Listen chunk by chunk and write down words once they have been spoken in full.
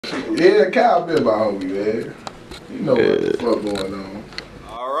Yeah, Kyle been my homie, man. You know what the fuck going on.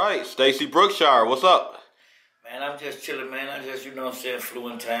 All right, Stacy Brookshire, what's up? Man, I'm just chilling, man. I just, you know what I'm saying, flew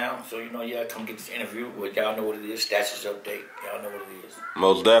in town. So, you know, y'all come get this interview. Well, y'all know what it is. Status update. Y'all know what it is.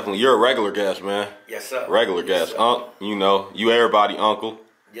 Most definitely. You're a regular guest, man. Yes, sir. Regular guest. You know, you everybody uncle.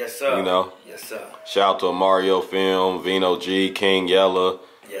 Yes, sir. You know. Yes, sir. Shout out to Mario Film, Vino G, King Yella.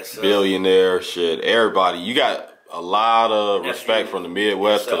 Yes, sir. Billionaire, shit. Everybody. You got a lot of respect from the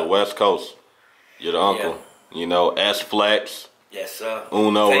Midwest to the West Coast. You're the uncle. Yeah. You know, S-Flex. Yes, sir.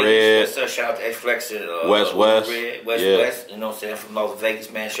 Uno Vegas, Red. Yes, sir. Shout out to S-Flex and West. Red, West. You know what I'm saying? From Las Vegas,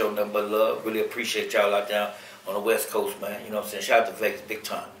 man. Show nothing but love. Really appreciate y'all out there on the West Coast, man. You know what I'm saying? Shout out to Vegas, big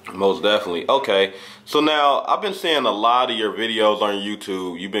time. Most definitely. Okay. So now, I've been seeing a lot of your videos on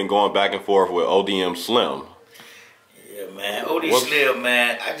YouTube. You've been going back and forth with ODM Slim. Yeah, man. Slim,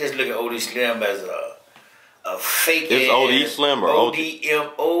 man. I just look at OD Slim as a fake. It's OD Slim or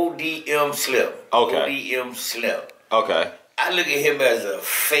ODM Slim. Okay. ODM Slim. Okay. I look at him as a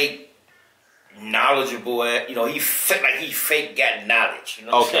fake, knowledgeable. You know, he fake got knowledge. You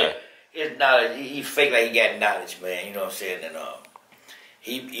know what I'm saying? His knowledge, he fake like he got knowledge, man. You know what I'm saying? And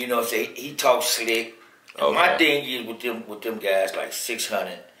you know what I'm saying? He talks slick. Okay. My thing is with them guys like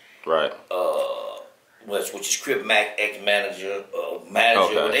 600. Right. Which is CripMac ex-manager,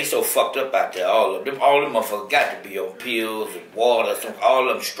 manager. Okay. They so fucked up out there. All of them motherfuckers got to be on pills and water. All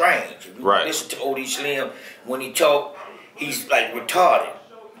of them strange. If you listen to OD Slim when he talk. He's like retarded.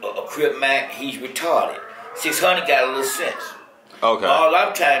 CripMac, he's retarded. 600 got a little sense. Okay. All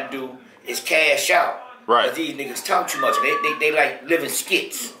I'm trying to do is cash out. Right. Because these niggas talk too much. They like living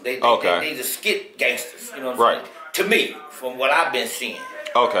skits. They the skit gangsters. You know what I'm saying? To me, from what I've been seeing.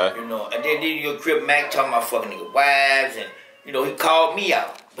 Okay. You know, and then your CripMac talking about fucking nigga wives, and you know he called me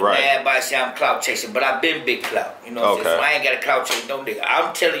out. But now everybody say I'm clout chasing, but I've been big clout. You know what I'm saying? So I ain't got a clout chase no nigga.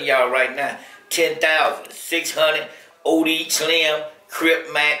 I'm telling y'all right now, 10,000, 600. OD Slim,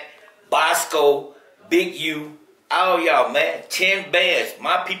 CripMac, Bosco, Big U, all y'all, man. 10 bands.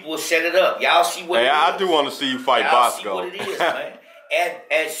 My people will set it up. Y'all see what it is. I do want to see you fight Bosco. See what it is, man.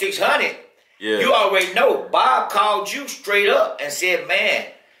 At 600, you already know. Bob called you straight up and said, man,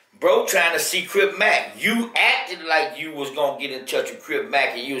 bro trying to see CripMac. You acted like you was going to get in touch with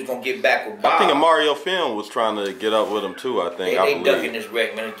CripMac and you was going to get back with Bob. I think a Mario Film was trying to get up with him too, I think. They ducking this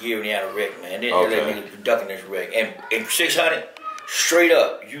wreck, man. They're giving out a wreck, man. They niggas ducking this wreck. And 600, straight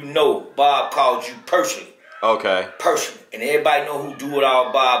up, you know Bob called you personally. Okay. Personally. And everybody know who do it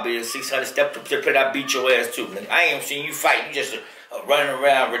all Bob is. 600, step up to the plate, I beat your ass too, man. I ain't seen you fight. You just running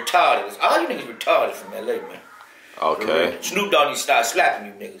around retarded. All you niggas retarded from LA, man. Okay. Snoop Dogg needs to start slapping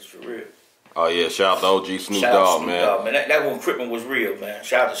you niggas for real. Oh yeah, shout out to OG Snoop Dogg, man. Dogg, man. That one Crip was real, man.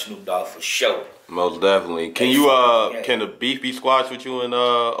 Shout out to Snoop Dogg for sure. Most definitely. Can you can the beef be squashed with you and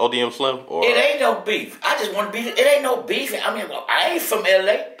ODM Slim? Or it ain't no beef. I just want to be. It ain't no beef. I mean, I ain't from LA.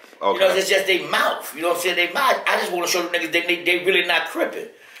 Okay. You know, it's just they mouth. You know what I'm saying? They mouth. I just want to show them niggas they really not crippin'. You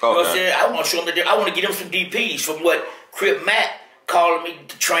know what I'm saying? I want to show them that I want to get them some DPs from what CripMac calling me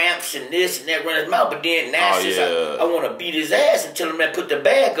the tramps and this and that, running his mouth. But then now I want to beat his ass and tell him that put the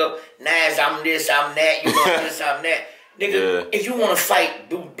bag up. Now I'm this, I'm that, you know, this, I'm that. Nigga, if you want to fight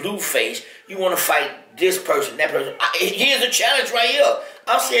Blueface, you want to fight this person, that person. Here's a challenge right here.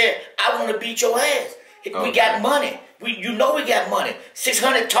 I'm saying, I want to beat your ass. We got money. You know we got money.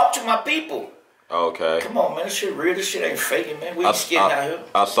 600, talk to my people. Okay. Come on, man. This shit real. This shit ain't faking, man. We ain't skidding out here.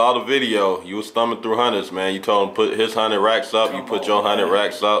 I saw the video. You was thumbing through hundreds, man. You told him put his 100 racks up. You put your 100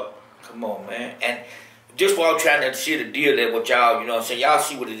 racks up. Come on, man. And just while I'm trying to see the deal there with y'all, you know what I'm saying? Y'all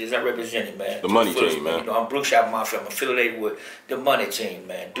see what it is. I represent it, man. The money team, man. You know, I'm Brookshire Mafia. I'm affiliated with the money team,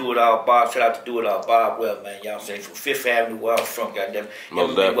 man. Do It All Bob. Shout out to Do It All Bob. Well, man, y'all saying from Fifth Avenue where I'm from, goddamn.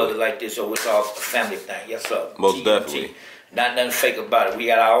 Most definitely. Weather like this, so it's all a family thing. Yes, sir. Most definitely. Nothing fake about it. We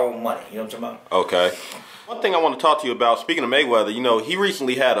got our own money. You know what I'm talking about? Okay. One thing I want to talk to you about, speaking of Mayweather, you know, he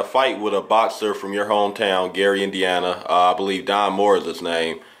recently had a fight with a boxer from your hometown, Gary, Indiana. I believe Don Moore is his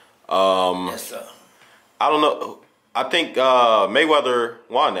name. Yes, sir. I don't know. I think Mayweather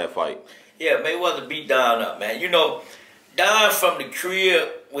won that fight. Yeah, Mayweather beat Don up, man. You know, Don from the crib,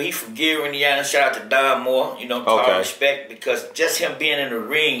 well, he from Gary, Indiana. Shout out to Don Moore. You know, all respect, because just him being in the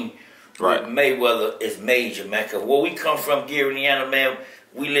ring with Mayweather is major, man. Because where we come from, Gary, Indiana, man,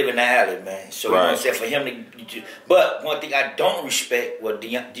 we live in the alley, man. So, you know what I'm saying, for him to... But one thing I don't respect what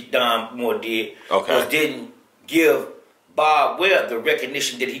Don Moore did was didn't give Bob Webb the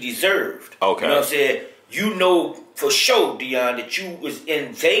recognition that he deserved. Okay. You know what I'm saying? You know for sure, Dion, that you was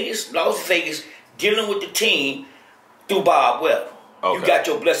in Vegas, Las Vegas, dealing with the team through Bob Webb. Okay. You got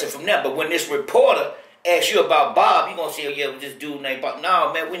your blessing from them. But when this reporter ask you about Bob, you gonna say, oh, yeah, this dude named Bob.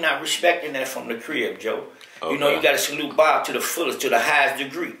 No, man, we're not respecting that from the crib, Joe. Okay. You know, you gotta salute Bob to the fullest, to the highest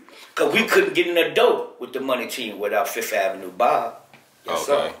degree. Cause we couldn't get in the door with the money team without Fifth Avenue Bob. Yes,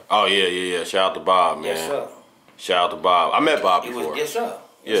 okay. Sir. Oh yeah. Shout out to Bob, man. Yes, sir. Shout out to Bob. I met Bob before. Yes, sir.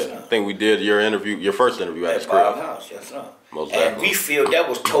 Yeah, yes, sir. I think we did your first interview at his Bob's crib. house, yes, sir. Most and definitely. we feel that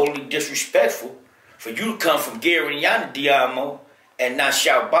was totally disrespectful for you to come from Gary and Yana Diamo and not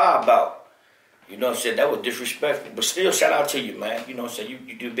shout Bob out. You know what I'm saying? That was disrespectful. But still, shout out to you, man. You know what I'm saying?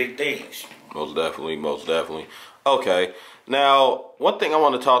 You do big things. Most definitely, most definitely. Okay. Now, one thing I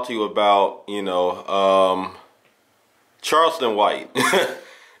want to talk to you about, you know, Charleston White.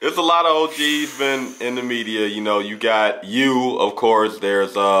 There's a lot of OGs been in the media. You know, you got you, of course.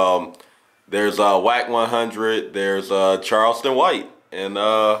 There's Whack 100. There's Charleston White, and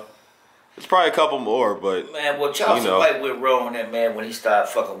there's probably a couple more. But man, well, Charleston White went wrong on that, man, when he started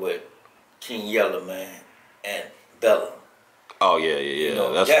fucking with King Yella, man, and Bella. Oh yeah. You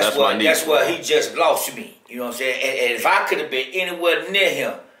know, that's my niece. That's where he just lost me. You know what I'm saying? And if I could have been anywhere near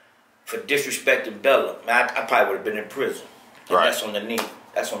him for disrespecting Bella, man, I probably would have been in prison. And right. That's on the knee.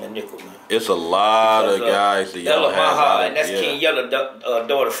 That's on the nickel, man. It's a lot of guys that y'all have. And that's King Yella's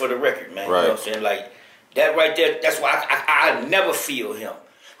daughter, for the record, man. Right. You know what I'm saying? Like, that right there, that's why I never feel him.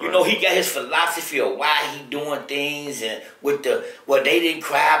 You know, he got his philosophy of why he doing things, and with the, well, they didn't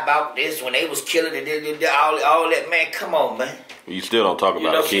cry about this when they was killing it, all that, man. Come on, man. You still don't talk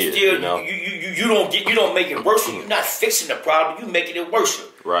about the kids, still, you know? You don't make it worse. You're not fixing the problem, you making it worse.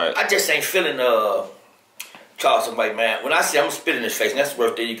 Right. I just ain't feeling Charleston White, man. When I say I'm gonna spit in his face, and that's the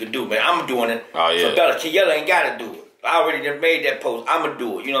worst thing you can do, man. I'm doing it. Oh yeah. So Bella, Yella ain't gotta do it. I already done made that post. I'm gonna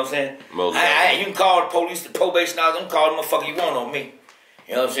do it. You know what I'm saying? You can call the police, the probation officer. I'm calling the motherfucker you want on me.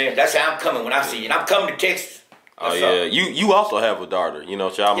 You know what I'm saying? That's how I'm coming when I see you. And I'm coming to Texas. Oh yeah. You also have a daughter. You know,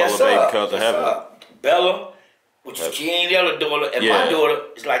 child, my little baby cousin Heaven. Bella, which is King Yella's daughter, and my daughter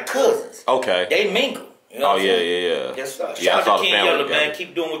is like cousins. Okay. They mingle. You know what I'm saying? Yes, sir. Shout out to King Yella, man.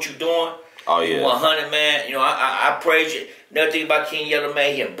 Keep doing what you're doing. Oh yeah, 100, man. You know, I praise you. Another thing about King Yella,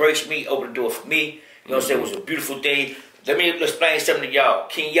 man, he embraced me, opened the door for me. You know what I'm saying? It was a beautiful thing. Let me explain something to y'all.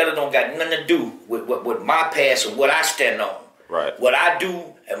 King Yella don't got nothing to do with my past and what I stand on. Right. What I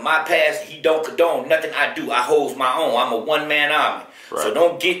do in my past, he don't condone nothing I do. I holds my own. I'm a one-man army. Right. So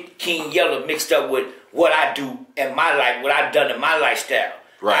don't get King Yella mixed up with what I do in my life, what I've done in my lifestyle.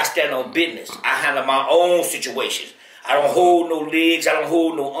 Right. I stand on business. I handle my own situations. I don't hold no legs. I don't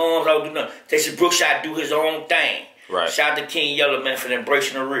hold no arms. I don't do nothing. Stacy Brookshire do his own thing. Right. Shout out to King Yella, man, for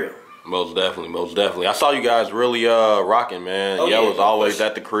embracing the real. Most definitely, most definitely. I saw you guys really rocking, man. Yella's always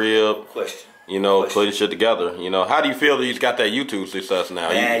at the crib. No question. You know, putting shit together. You know, how do you feel that he's got that YouTube success now?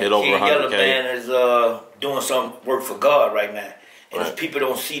 Man, he hit over 100K. Yella, man, is doing some work for God right now. And if people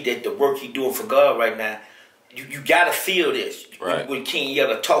don't see that the work he's doing for God right now, you gotta feel this. Right. When King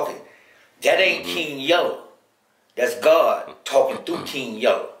Yella talking, that ain't King Yella. That's God talking through King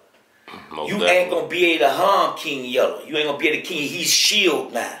Yella. You ain't gonna be able to harm King Yella. You ain't gonna be able to King. He's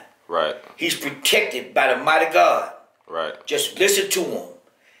shielded now. Right. He's protected by the mighty God. Right. Just listen to him.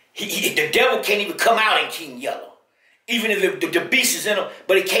 The devil can't even come out in King Yella. Even if the beast is in him,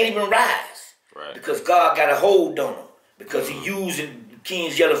 but he can't even rise. Right. Because God got a hold on him. Because he using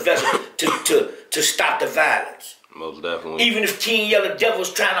King Yella's vessel to stop the violence. Most definitely. Even if King Yella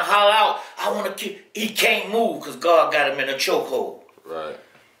devil's trying to holler out, I want to kill, he can't move because God got him in a chokehold. Right.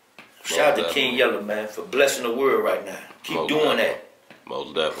 Shout out to King Yella, man, for blessing the world right now. Keep doing that.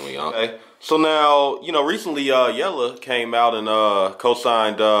 Most definitely. Okay. So now, you know, recently Yella came out and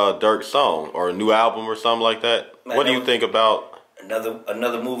co-signed Durk's song or a new album or something like that. Man, what do you think about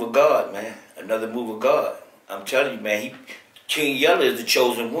another move of God, man? Another move of God. I'm telling you, man, King Yella is the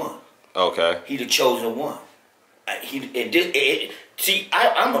chosen one. Okay. He the chosen one. See,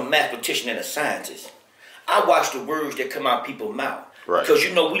 I'm a mathematician and a scientist. I watch the words that come out people's mouth. Right. Because,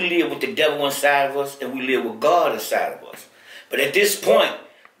 you know, we live with the devil inside of us and we live with God inside of us. But at this point,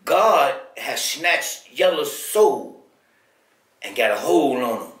 God has snatched Yella's soul and got a hold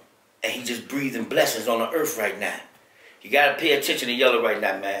on him. And he just breathing blessings on the earth right now. You got to pay attention to Yella right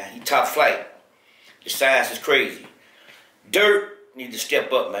now, man. He top flight. The science is crazy. Durk need to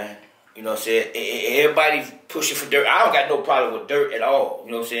step up, man. You know what I'm saying? Everybody's pushing for Durk. I don't got no problem with Durk at all.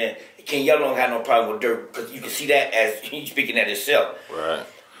 You know what I'm saying? King Yella don't have no problem with Durk because you can see that as he's speaking at himself. Right.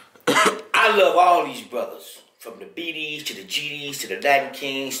 I love all these brothers. From the BDs to the GDs to the Latin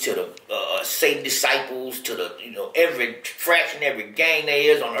Kings to the Satan Disciples to the, you know, every fraction, every gang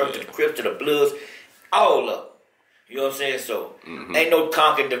there is on earth, to the Crips, to the Bloods. All of them. You know what I'm saying? So ain't no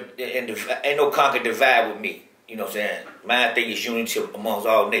conquer divide with me. You know what I'm saying? My thing is unity amongst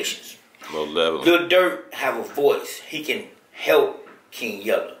all nations. Most definitely. Lil Durk have a voice. He can help King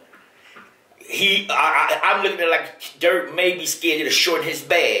Yella. I'm looking at it like Durk may be scared to shorten his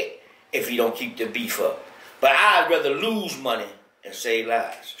bag if he don't keep the beef up. But I'd rather lose money and save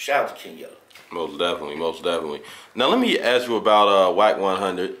lives. Shout out to King Yella. Most definitely, most definitely. Now let me ask you about Wack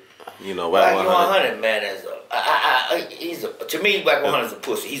 100. You know, Wack 100, man, is to me, Wack 100 is a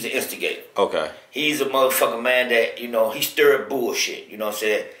pussy. He's an instigator. Okay. He's a motherfucking man that, you know, he stirred bullshit. You know what I'm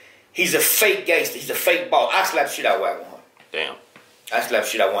saying? He's a fake gangster. He's a fake boss. I slap shit out Wack 100. Damn. I slap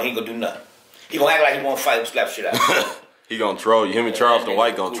shit out 100. He ain't gonna do nothing. He gonna act like he won't fight and slap shit out. He gonna troll you. Him and Charleston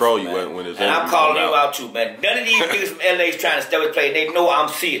White gonna troll you when it's. And I'm calling you out too, man. None of these niggas from LA's trying to step and play. They know I'm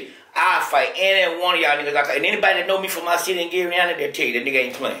serious. I fight any one of y'all niggas. And anybody that know me from my city and Gary, they'll tell you that nigga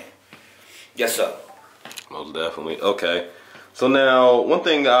ain't playing. Yes, sir. Most definitely. Okay. So now, one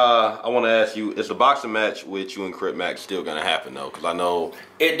thing I want to ask you is the boxing match with you and CripMac still gonna happen though? Because I know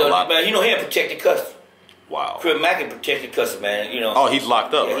it doesn't. Man, you know he ain't protected custody. Wow. CripMac is protected custody, man. You know. Oh, he's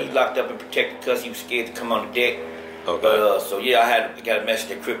locked up. Yeah, right he's now. locked up in protected custody. He was scared to come on the deck. Okay. But so yeah, I got a message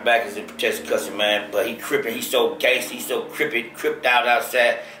that CripMac is in protected custody, man. But he crippin', he's so gangster, he's so cripped out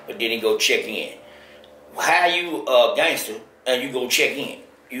outside. But then he go check in. How you gangster and you go check in?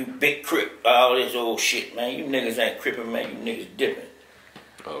 You big Crip, all this old shit, man. You niggas ain't crippin', man. You niggas dipping.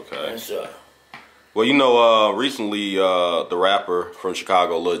 Okay. That's, well, you know, recently the rapper from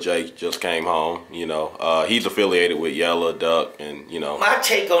Chicago, Lil J, just came home. You know, he's affiliated with Yella, Duck, and you know. My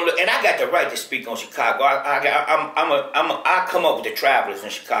take on and I got the right to speak on Chicago. I come up with the travelers in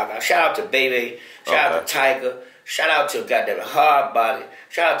Chicago. Shout out to Baby, shout out to Tiger, shout out to goddamn Hard Body,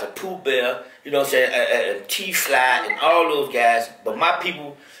 shout out to Pooh Bear. You know what I'm saying? T-Fly and all those guys. But my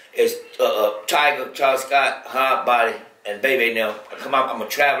people is Tiger, Charles Scott, Hard Body, and Baby now. I'm a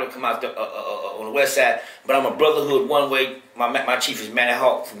traveler, come out on the west side, but I'm a brotherhood one way. My chief is Manny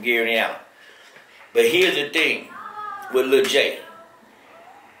Hawk from Gary, Indiana. But here's the thing with Lil J.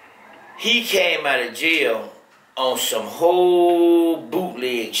 He came out of jail on some whole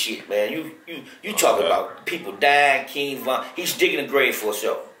bootleg shit, man. You talking about people dying, King Von. He's digging a grave for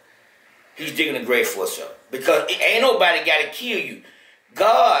himself. He's digging a grave for himself. Because ain't nobody got to kill you.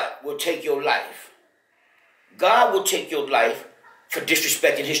 God will take your life. God will take your life for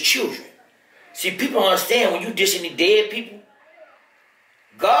disrespecting his children. See, people don't understand when you dissing the dead people,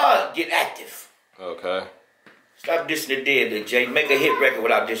 God get active. Okay. Stop dissing the dead, Lil J. Make a hit record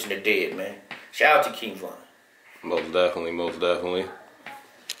without dissing the dead, man. Shout out to King Von. Most definitely, most definitely.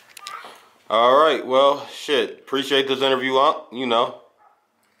 All right, well, shit. Appreciate this interview, you know.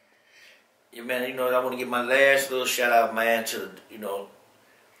 Yeah, man, you know, I want to give my last little shout out, man, to, you know,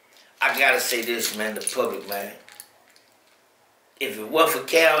 I gotta say this, man, the public, man. If it wasn't for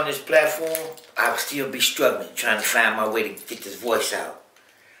Cal on this platform, I would still be struggling, trying to find my way to get this voice out.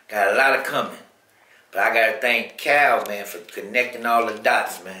 Got a lot of coming. But I gotta thank Cal, man, for connecting all the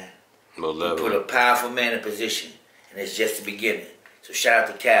dots, man. He put a powerful man in position, and it's just the beginning. So shout out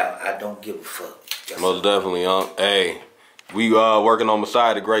to Cal. I don't give a fuck. Most definitely, Hey, we working on the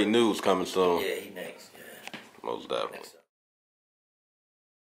side of great news coming soon. Yeah, he next. Yeah. Most definitely.